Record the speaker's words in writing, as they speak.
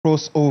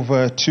Cross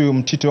over to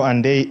Mtito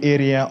Andei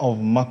area of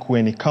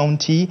Makueni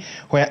County,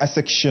 where a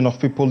section of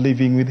people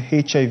living with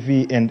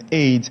HIV and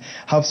AIDS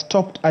have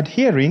stopped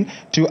adhering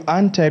to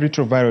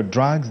antiretroviral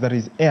drugs, that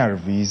is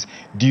ARVs,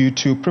 due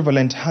to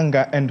prevalent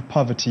hunger and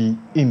poverty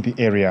in the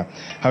area.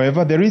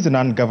 However, there is an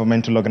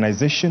non-governmental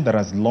organization that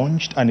has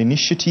launched an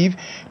initiative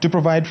to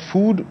provide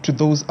food to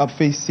those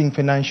facing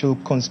financial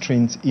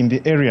constraints in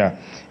the area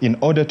in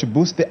order to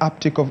boost the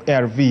uptake of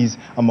ARVs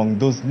among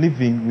those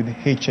living with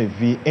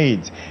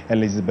HIV/AIDS.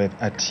 Elizabeth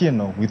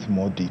Atieno with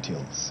more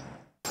details.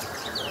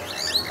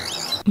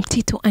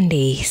 Mtito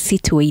Andei,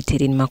 situated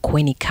in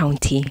Makueni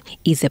County,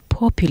 is a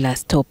popular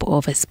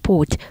stopover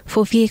spot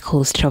for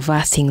vehicles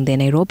traversing the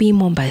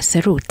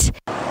Nairobi-Mombasa route.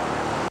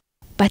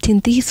 But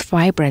in this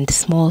vibrant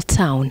small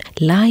town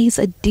lies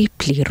a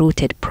deeply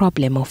rooted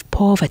problem of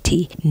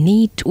poverty,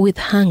 need with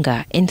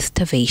hunger and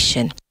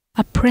starvation.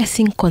 A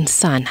pressing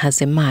concern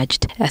has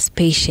emerged as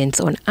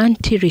patients on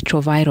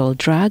antiretroviral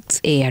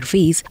drugs,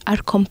 ARVs, are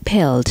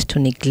compelled to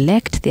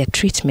neglect their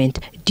treatment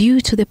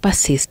due to the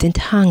persistent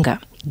hunger,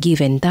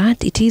 given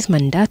that it is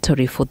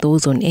mandatory for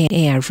those on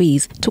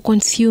ARVs to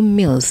consume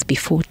meals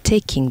before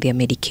taking their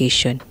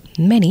medication.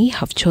 Many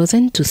have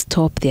chosen to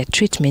stop their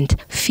treatment,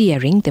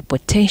 fearing the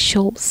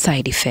potential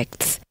side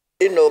effects.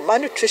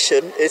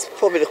 Malnutrition is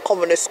probably the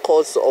commonest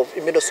cause of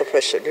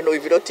immunosuppression.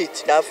 If you don't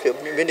eat enough, your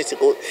immunity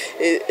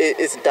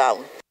is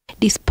down.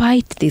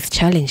 Despite these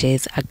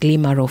challenges, a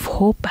glimmer of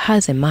hope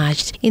has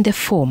emerged in the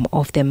form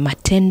of the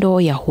Matendo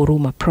ya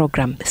Huruma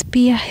program,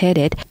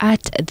 spearheaded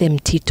at the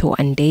Mtito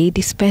Andei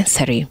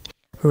dispensary.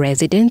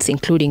 Residents,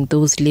 including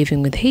those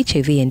living with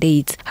HIV and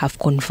AIDS, have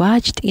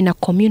converged in a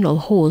communal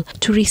hall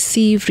to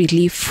receive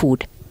relief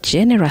food,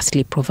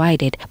 generously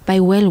provided by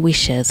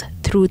well-wishers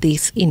through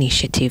this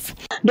initiative.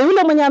 Ndio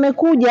yule mwenye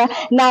amekuja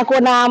na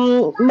kuna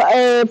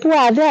poor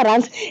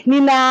adherence,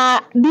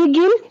 nina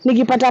digin,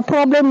 nikipata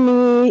problem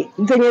ni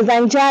zenye za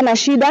njaa na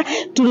shida,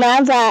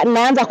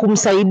 naanza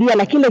kumsaidia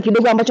na kile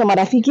kidogo ambacho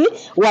marafiki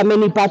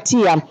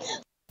wamenipatia.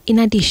 In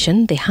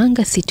addition, the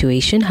hunger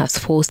situation has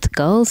forced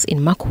girls in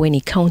Makueni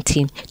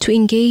County to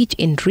engage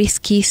in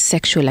risky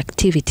sexual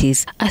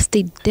activities as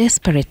they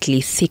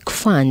desperately seek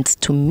funds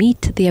to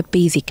meet their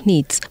basic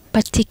needs,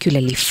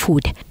 particularly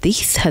food.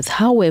 This has,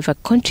 however,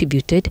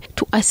 contributed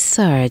to a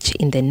surge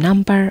in the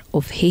number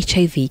of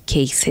HIV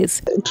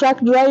cases.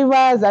 Truck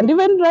drivers and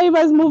even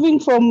drivers moving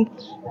from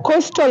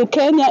coastal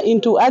Kenya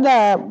into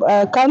other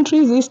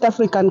countries, East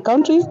African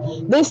countries,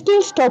 they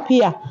still stop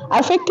here,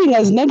 affecting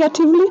us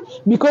negatively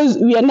because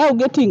we are now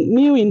getting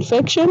new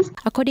infections.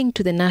 According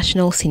to the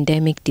National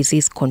Syndemic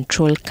Disease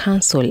Control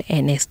Council,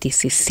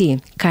 NSDCC,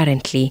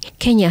 currently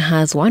Kenya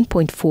has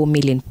 1.4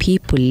 million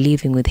people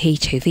living with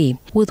HIV,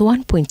 with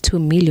 1.2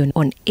 million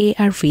on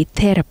ARV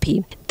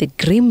therapy. The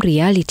grim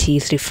reality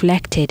is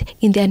reflected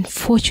in the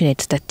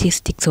unfortunate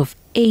statistics of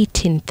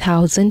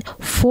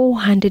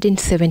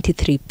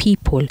 18,473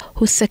 people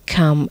who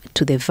succumb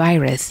to the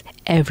virus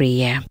every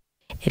year.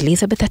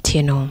 Elizabeth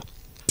Atieno,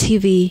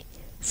 TV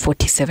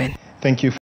 47. Thank you.